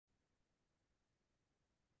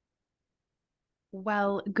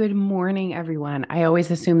Well, good morning, everyone. I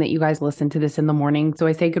always assume that you guys listen to this in the morning. So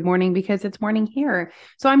I say good morning because it's morning here.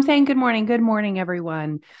 So I'm saying good morning,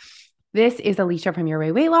 everyone. This is Alicia from Your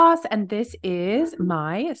Way Weight Loss, and this is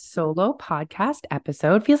my solo podcast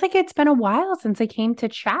episode. Feels like it's been a while since I came to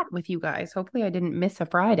chat with you guys. Hopefully, I didn't miss a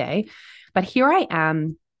Friday, but here I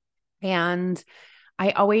am. And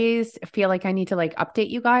I always feel like I need to update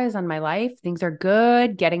you guys on my life. Things are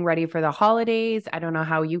good, getting ready for the holidays. I don't know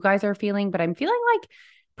how you guys are feeling, but I'm feeling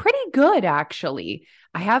pretty good actually.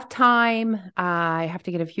 I have time. I have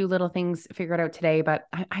to get a few little things figured out today, but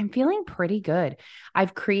I'm feeling pretty good.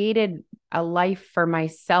 I've created a life for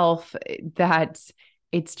myself that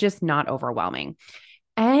it's just not overwhelming.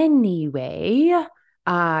 Anyway,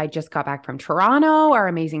 I just got back from Toronto, our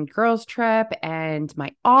amazing girls trip, and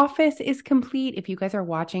my office is complete. If you guys are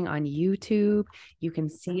watching on YouTube, you can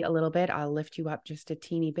see a little bit. I'll lift you up just a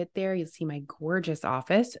teeny bit there. You'll see my gorgeous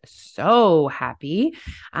office. So happy.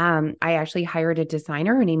 I actually hired a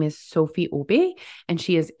designer. Her name is Sophie Obe, and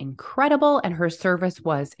she is incredible, and her service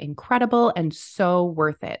was incredible and so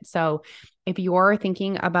worth it. So if you're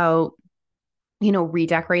thinking about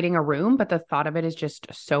redecorating a room, but the thought of it is just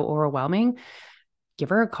so overwhelming, give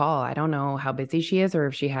her a call. I don't know how busy she is or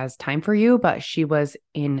if she has time for you, but she was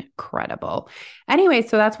incredible. Anyway,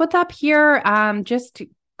 so that's what's up here. Just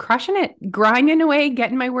crushing it, grinding away,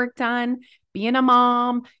 getting my work done, being a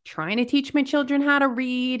mom, trying to teach my children how to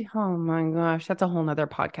read. Oh my gosh, that's a whole nother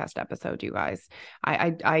podcast episode, you guys.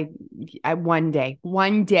 I one day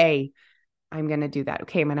I'm going to do that.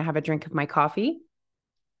 Okay. I'm going to have a drink of my coffee.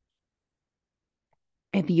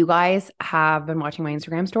 If you guys have been watching my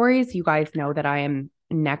Instagram stories, you guys know that I am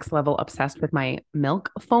next level obsessed with my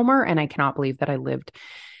milk foamer. And I cannot believe that I lived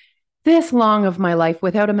this long of my life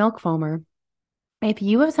without a milk foamer. If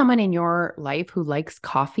you have someone in your life who likes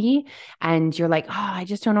coffee and you're like, oh, I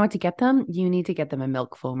just don't know what to get them, you need to get them a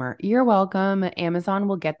milk foamer. You're welcome. Amazon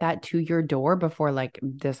will get that to your door before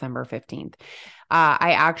December 15th.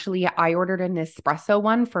 I ordered an espresso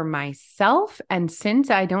one for myself. And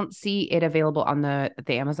since I don't see it available on the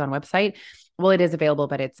Amazon website, well, it is available,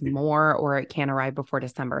 but it's more or it can't arrive before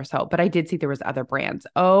December. So, but I did see there was other brands.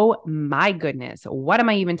 Oh my goodness. What am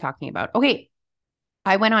I even talking about? Okay.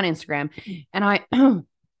 I went on Instagram and I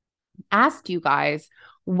asked you guys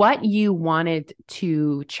what you wanted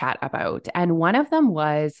to chat about. And one of them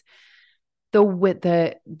was the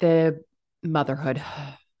motherhood,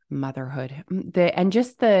 and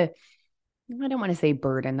just the, I don't want to say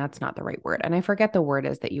burden, that's not the right word. And I forget the word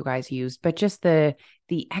is that you guys used, but just the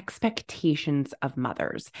expectations of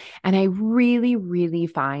mothers. And I really, really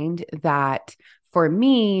find that for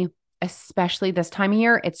me, especially this time of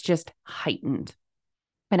year, it's just heightened.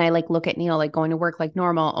 And I look at Neil going to work like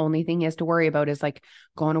normal. Only thing he has to worry about is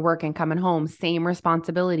going to work and coming home. Same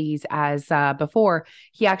responsibilities as before.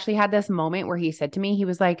 He actually had this moment where he said to me, he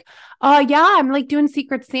was like, "Oh yeah, I'm doing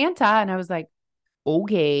Secret Santa," and I was like,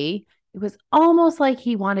 "Okay." It was almost like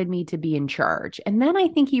he wanted me to be in charge. And then I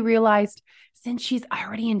think he realized since she's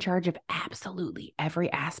already in charge of absolutely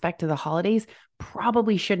every aspect of the holidays,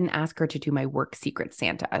 probably shouldn't ask her to do my work Secret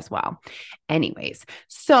Santa as well. Anyways,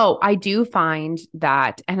 so I do find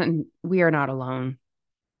that, and we are not alone.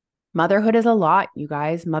 Motherhood is a lot, you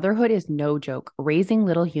guys. Motherhood is no joke. Raising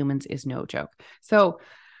little humans is no joke. So,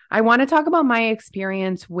 I want to talk about my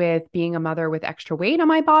experience with being a mother with extra weight on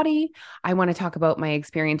my body. I want to talk about my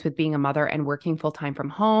experience with being a mother and working full time from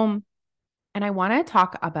home. And I want to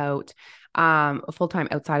talk about full time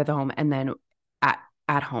outside of the home and then at,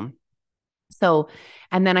 at home. So,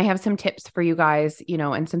 and then I have some tips for you guys,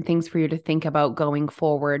 and some things for you to think about going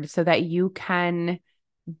forward so that you can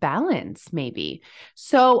balance maybe.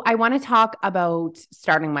 So, I want to talk about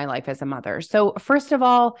starting my life as a mother. So, first of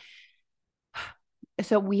all,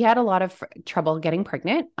 so we had a lot of trouble getting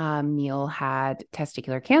pregnant. Neil had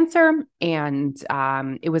testicular cancer, and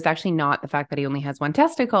it was actually not the fact that he only has one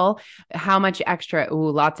testicle. How much extra? Ooh,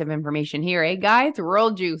 lots of information here, eh, guys?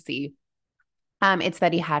 Real juicy. It's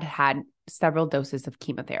that he had several doses of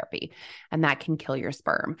chemotherapy, and that can kill your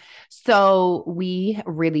sperm. So we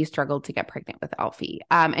really struggled to get pregnant with Alfie.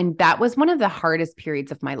 And that was one of the hardest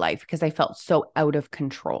periods of my life because I felt so out of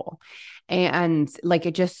control and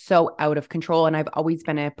it just so out of control. And I've always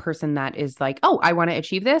been a person that is like, oh, I want to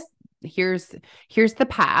achieve this. Here's the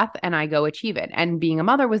path, and I go achieve it. And being a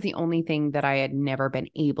mother was the only thing that I had never been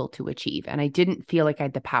able to achieve. And I didn't feel like I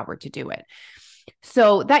had the power to do it.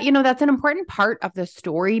 So that, that's an important part of the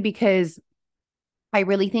story because I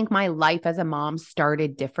really think my life as a mom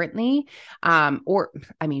started differently. Or,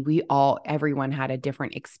 I mean, everyone had a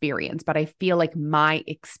different experience, but I feel like my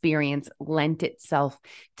experience lent itself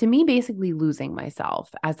to me basically losing myself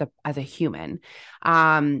as a human.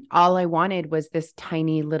 All I wanted was this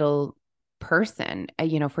tiny little person,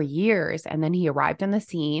 for years. And then he arrived on the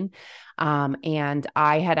scene. And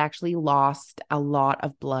I had actually lost a lot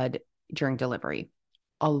of blood during delivery,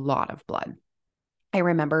 a lot of blood. I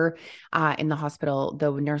remember in the hospital,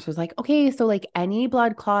 the nurse was like, okay, so like any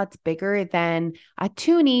blood clots bigger than a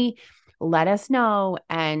toonie, let us know.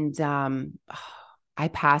 And I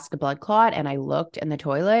passed a blood clot and I looked in the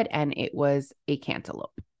toilet and it was a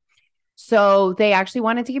cantaloupe. So they actually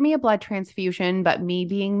wanted to give me a blood transfusion, but me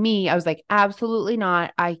being me, I was like, absolutely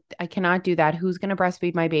not. I cannot do that. Who's going to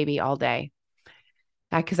breastfeed my baby all day?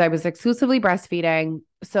 Because I was exclusively breastfeeding.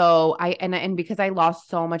 So and because I lost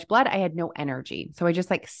so much blood, I had no energy. So I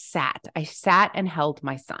just like sat. I sat and held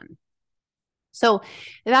my son. So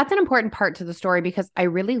that's an important part to the story because I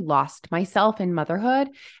really lost myself in motherhood.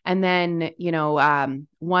 And then,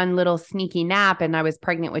 one little sneaky nap and I was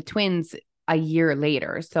pregnant with twins a year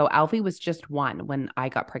later. So Alfie was just one when I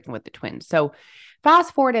got pregnant with the twins. So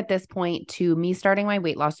fast forward at this point to me starting my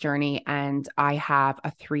weight loss journey, and I have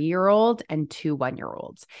a 3-year-old and 2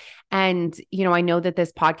 1-year-olds. And, I know that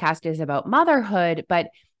this podcast is about motherhood, but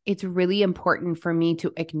it's really important for me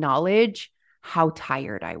to acknowledge how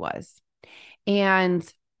tired I was. And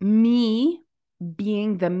me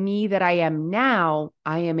being the me that I am now,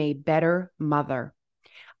 I am a better mother.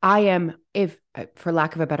 I am, if for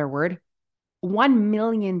lack of a better word, 1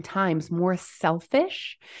 million times more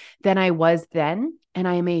selfish than I was then. And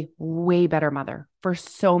I am a way better mother for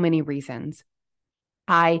so many reasons.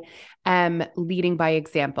 I am leading by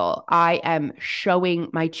example. I am showing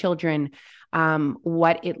my children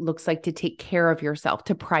what it looks like to take care of yourself,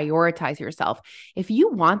 to prioritize yourself. If you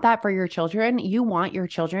want that for your children, you want your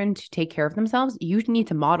children to take care of themselves, you need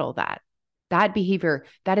to model that. That behavior,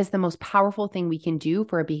 that is the most powerful thing we can do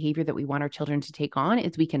for a behavior that we want our children to take on,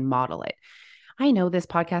 is we can model it. I know this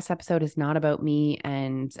podcast episode is not about me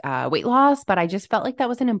and weight loss, but I just felt like that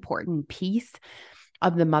was an important piece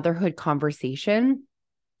of the motherhood conversation.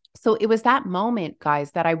 So it was that moment,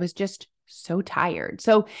 guys, that I was just so tired.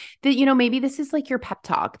 So that, maybe this is like your pep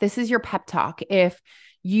talk. This is your pep talk. If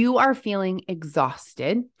you are feeling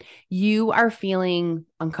exhausted, you are feeling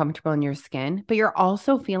uncomfortable in your skin, but you're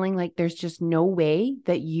also feeling like there's just no way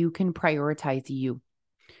that you can prioritize you.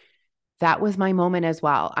 That was my moment as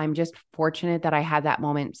well. I'm just fortunate that I had that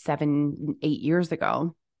moment 7, 8 years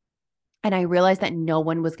ago. And I realized that no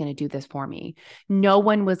one was going to do this for me. No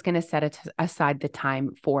one was going to set aside the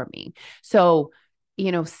time for me. So,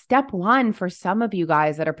 step one for some of you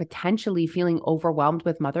guys that are potentially feeling overwhelmed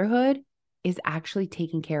with motherhood is actually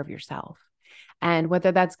taking care of yourself. And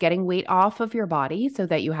whether that's getting weight off of your body so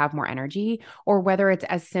that you have more energy, or whether it's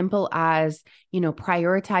as simple as,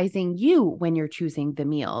 prioritizing you when you're choosing the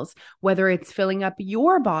meals, whether it's filling up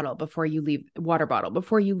your bottle before you leave, water bottle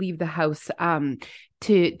before you leave the house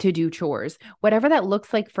to do chores, whatever that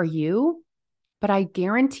looks like for you. But I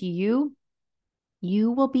guarantee you, you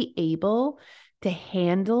will be able to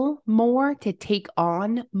handle more, to take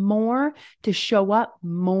on more, to show up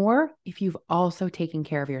more if you've also taken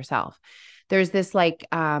care of yourself. There's this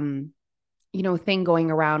thing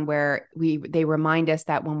going around where they remind us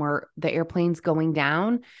that when the airplane's going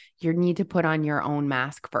down, you need to put on your own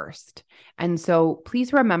mask first. And so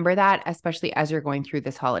please remember that, especially as you're going through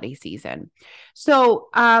this holiday season. So,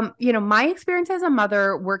 my experience as a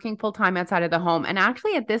mother working full time outside of the home, and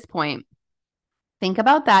actually at this point, think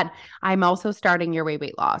about that. I'm also starting Your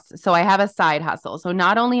Weight Loss. So I have a side hustle. So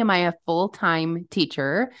not only am I a full-time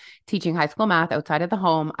teacher teaching high school math outside of the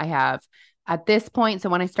home, I have at this point, so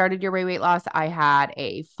when I started Your Weight Loss, I had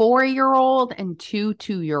a 4-year-old and 2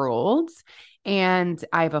 2-year-olds. And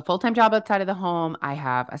I have a full-time job outside of the home. I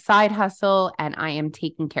have a side hustle and I am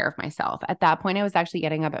taking care of myself. At that point, I was actually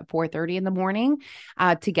getting up at 4:30 in the morning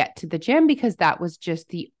to get to the gym because that was just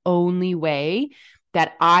the only way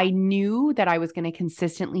that I knew that I was going to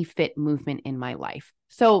consistently fit movement in my life.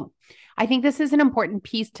 So I think this is an important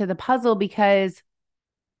piece to the puzzle because,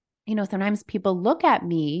 sometimes people look at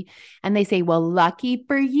me and they say, well, lucky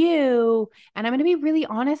for you. And I'm going to be really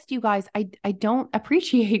honest, you guys, I don't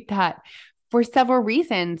appreciate that for several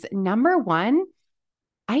reasons. Number one,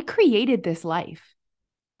 I created this life.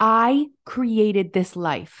 I created this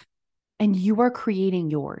life and you are creating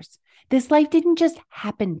yours. This life didn't just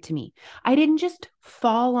happen to me. I didn't just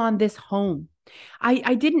fall on this home.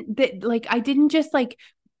 I didn't just like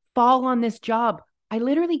fall on this job. I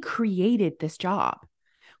literally created this job.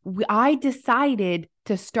 I decided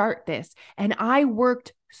to start this. And I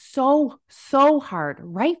worked so, so hard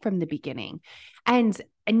right from the beginning. And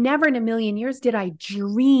never in a million years did I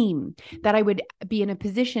dream that I would be in a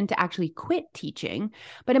position to actually quit teaching.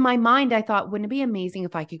 But in my mind, I thought, wouldn't it be amazing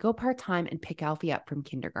if I could go part-time and pick Alfie up from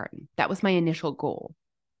kindergarten? That was my initial goal.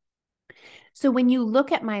 So when you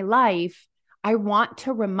look at my life, I want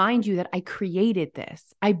to remind you that I created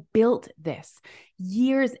this. I built this.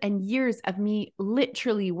 Years and years of me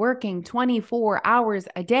literally working 24 hours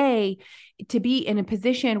a day to be in a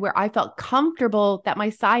position where I felt comfortable that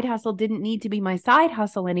my side hustle didn't need to be my side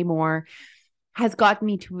hustle anymore has gotten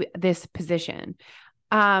me to this position.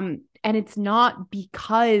 And it's not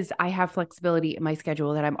because I have flexibility in my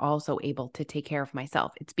schedule that I'm also able to take care of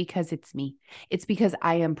myself. It's because it's me. It's because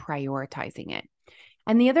I am prioritizing it.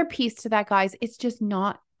 And the other piece to that, guys, it's just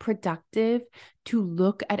not productive to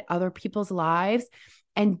look at other people's lives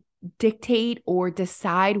and dictate or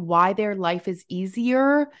decide why their life is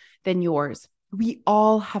easier than yours. We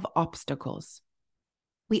all have obstacles.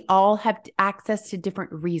 We all have access to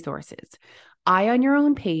different resources. Eye on your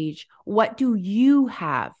own page. What do you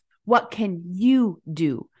have? What can you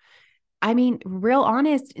do? I mean, real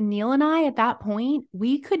honest, Neil and I at that point,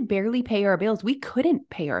 we could barely pay our bills. We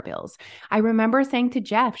couldn't pay our bills. I remember saying to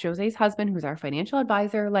Jeff, Jose's husband, who's our financial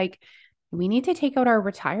advisor, like, we need to take out our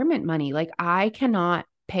retirement money. Like, I cannot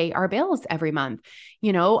pay our bills every month.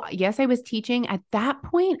 Yes, I was teaching at that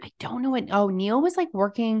point. I don't know what, Neil was like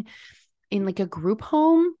working in like a group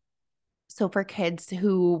home. So for kids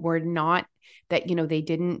who were not that,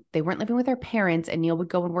 they weren't living with their parents, and Neil would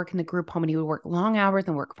go and work in the group home, and he would work long hours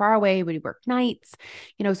and work far away, but he worked nights,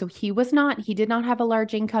 so he did not have a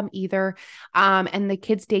large income either. And the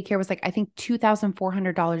kids' daycare was like, I think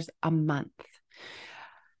 $2,400 a month.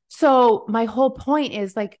 So my whole point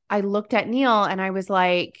is like, I looked at Neil and I was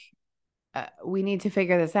like, we need to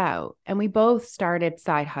figure this out. And we both started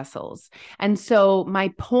side hustles. And so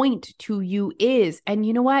my point to you is, and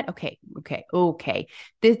you know what? Okay.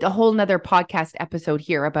 There's a whole nother podcast episode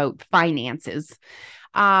here about finances.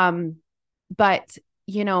 But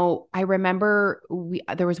I remember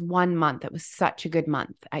there was 1 month that was such a good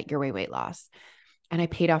month at Your Way Weight Loss, and I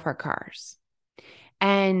paid off our cars.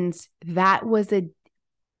 And that was a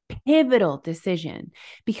pivotal decision,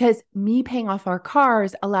 because me paying off our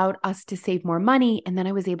cars allowed us to save more money. And then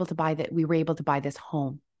we were able to buy this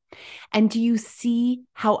home. And do you see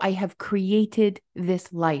how I have created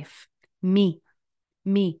this life? Me.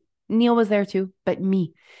 Neil was there too, but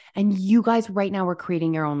me. And you guys right now are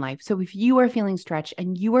creating your own life. So if you are feeling stretched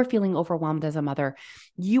and you are feeling overwhelmed as a mother,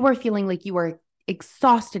 you are feeling like you are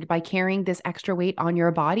exhausted by carrying this extra weight on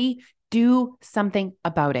your body, do something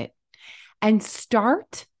about it and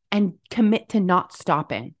start and commit to not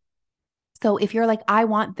stopping. So if you're like, I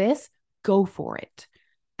want this, go for it.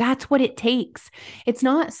 That's what it takes. It's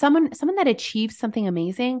not someone that achieves something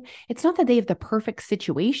amazing. It's not that they have the perfect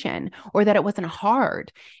situation or that it wasn't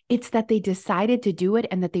hard. It's that they decided to do it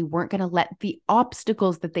and that they weren't going to let the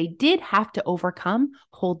obstacles that they did have to overcome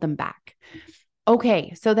hold them back.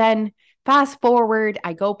 Okay, so then fast forward,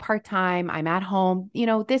 I go part-time, I'm at home.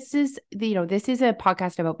 This is a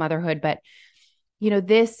podcast about motherhood, but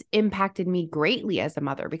this impacted me greatly as a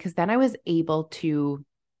mother, because then I was able to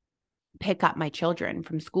pick up my children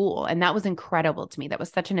from school. And that was incredible to me. That was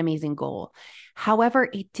such an amazing goal. However,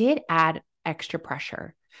 it did add extra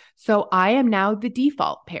pressure. So I am now the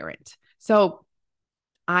default parent. So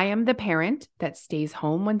I am the parent that stays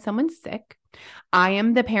home when someone's sick. I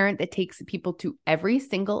am the parent that takes people to every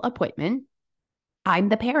single appointment. I'm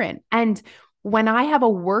the parent. And when I have a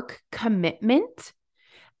work commitment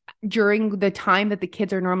during the time that the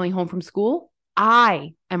kids are normally home from school,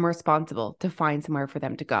 I am responsible to find somewhere for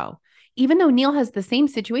them to go. Even though Neil has the same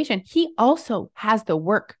situation, he also has the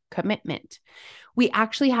work commitment. We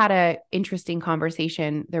actually had an interesting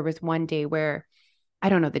conversation. There was one day where, I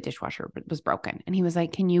don't know, the dishwasher was broken. And he was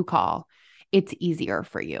like, can you call? It's easier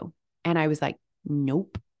for you. And I was like,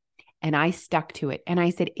 nope. And I stuck to it. And I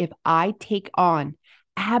said, if I take on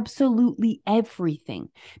absolutely everything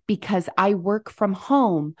because I work from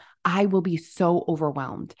home, I will be so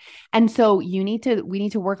overwhelmed. And so we need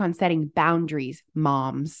to work on setting boundaries,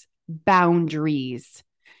 moms, boundaries.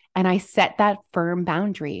 And I set that firm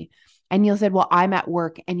boundary. And Neil said, well, I'm at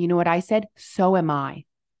work. And you know what I said? So am I.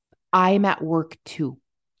 I'm at work too.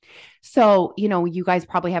 So, you guys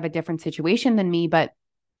probably have a different situation than me, but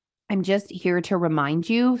I'm just here to remind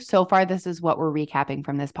you. So far, this is what we're recapping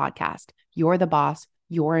from this podcast. You're the boss.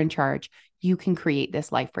 You're in charge. You can create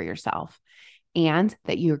this life for yourself, and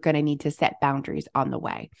that you're going to need to set boundaries on the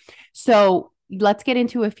way. So let's get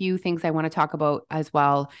into a few things I want to talk about as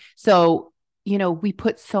well. So, we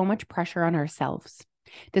put so much pressure on ourselves.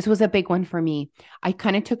 This was a big one for me. I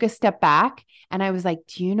kind of took a step back and I was like,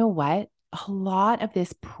 do you know what? A lot of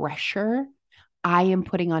this pressure I am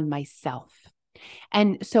putting on myself.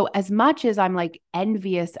 And so, as much as I'm like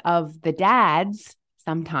envious of the dads,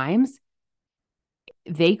 sometimes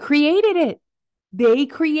they created it. They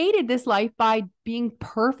created this life by being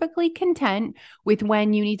perfectly content with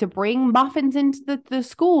when you need to bring muffins into the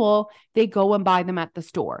school, they go and buy them at the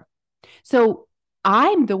store. So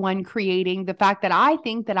I'm the one creating the fact that I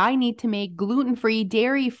think that I need to make gluten-free,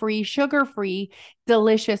 dairy-free, sugar-free,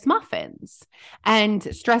 delicious muffins and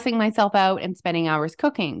stressing myself out and spending hours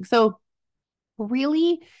cooking. So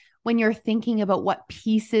really, when you're thinking about what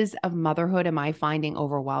pieces of motherhood am I finding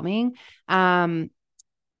overwhelming,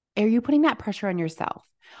 are you putting that pressure on yourself?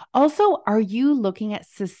 Also, are you looking at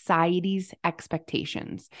society's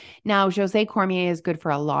expectations? Now, Jose Cormier is good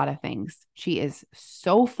for a lot of things. She is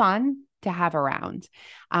so fun to have around.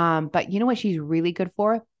 But you know what she's really good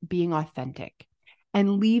for? Being authentic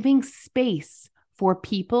and leaving space for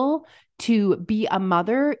people to be a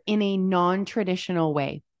mother in a non-traditional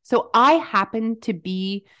way. So I happen to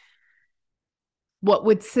be what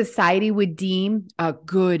would society would deem a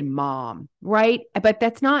good mom, right? But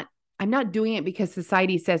that's not, I'm not doing it because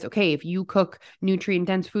society says, okay, if you cook nutrient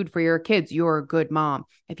dense food for your kids, you're a good mom.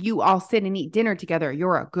 If you all sit and eat dinner together,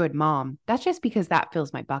 you're a good mom. That's just because that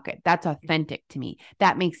fills my bucket. That's authentic to me.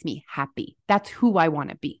 That makes me happy. That's who I want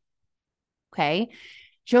to be. Okay.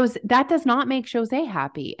 That does not make Jose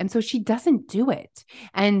happy. And so she doesn't do it.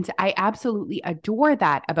 And I absolutely adore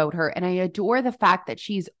that about her. And I adore the fact that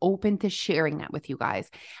she's open to sharing that with you guys.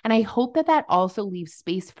 And I hope that that also leaves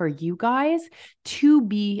space for you guys to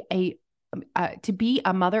be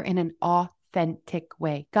a mother in an authentic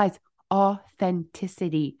way. Guys,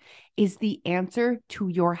 authenticity is the answer to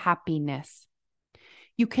your happiness.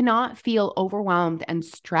 You cannot feel overwhelmed and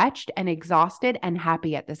stretched and exhausted and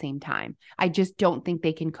happy at the same time. I just don't think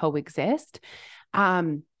they can coexist.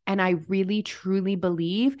 And I really, truly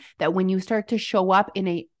believe that when you start to show up in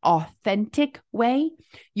an authentic way,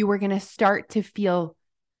 you are going to start to feel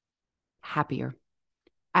happier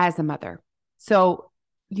as a mother. So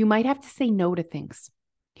you might have to say no to things.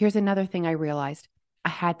 Here's another thing I realized. I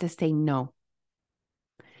had to say no.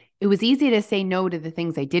 It was easy to say no to the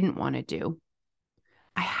things I didn't want to do.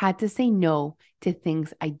 I had to say no to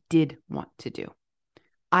things I did want to do.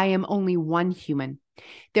 I am only one human.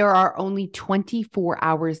 There are only 24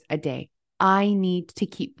 hours a day. I need to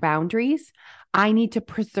keep boundaries. I need to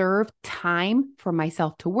preserve time for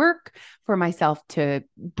myself to work, for myself to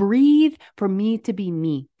breathe, for me to be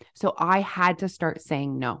me. So I had to start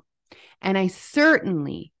saying no. And I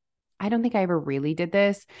don't think I ever really did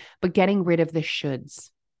this, but getting rid of the shoulds.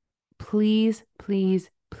 Please, please,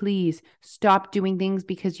 please stop doing things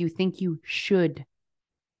because you think you should.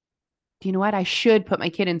 Do you know what? I should put my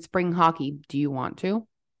kid in spring hockey. Do you want to?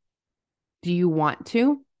 Do you want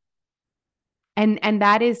to? And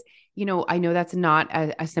that is, I know that's not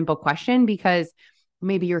a simple question because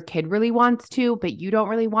maybe your kid really wants to, but you don't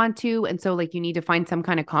really want to. And so like you need to find some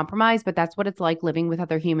kind of compromise, but that's what it's like living with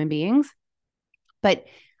other human beings. But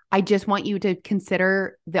I just want you to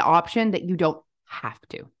consider the option that you don't have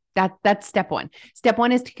to. That's step one. Step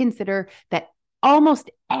one is to consider that almost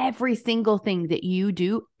every single thing that you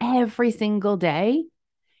do every single day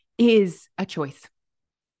is a choice.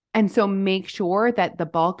 And so make sure that the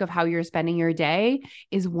bulk of how you're spending your day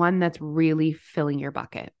is one that's really filling your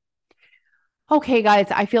bucket. Okay, guys,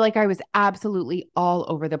 I feel like I was absolutely all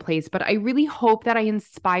over the place, but I really hope that I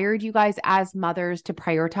inspired you guys as mothers to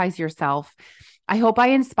prioritize yourself. I hope I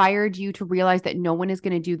inspired you to realize that no one is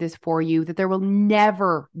going to do this for you, that there will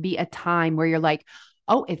never be a time where you're like,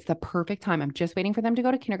 oh, it's the perfect time. I'm just waiting for them to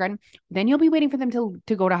go to kindergarten. Then you'll be waiting for them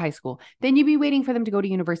to go to high school. Then you'll be waiting for them to go to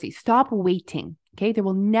university. Stop waiting. Okay. There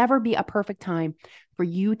will never be a perfect time for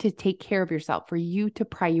you to take care of yourself, for you to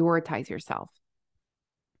prioritize yourself.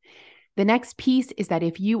 The next piece is that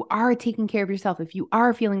if you are taking care of yourself, if you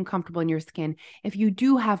are feeling comfortable in your skin, if you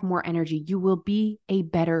do have more energy, you will be a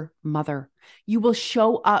better mother. You will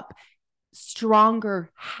show up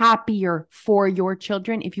stronger, happier for your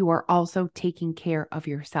children if you are also taking care of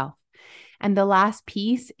yourself. And the last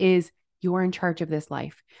piece is you're in charge of this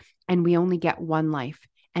life, and we only get one life,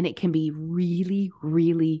 and it can be really,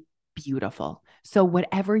 really beautiful. So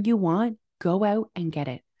whatever you want, go out and get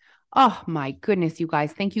it. Oh my goodness, you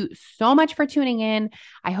guys. Thank you so much for tuning in.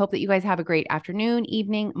 I hope that you guys have a great afternoon,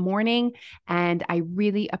 evening, morning, and I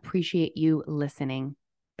really appreciate you listening.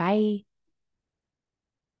 Bye.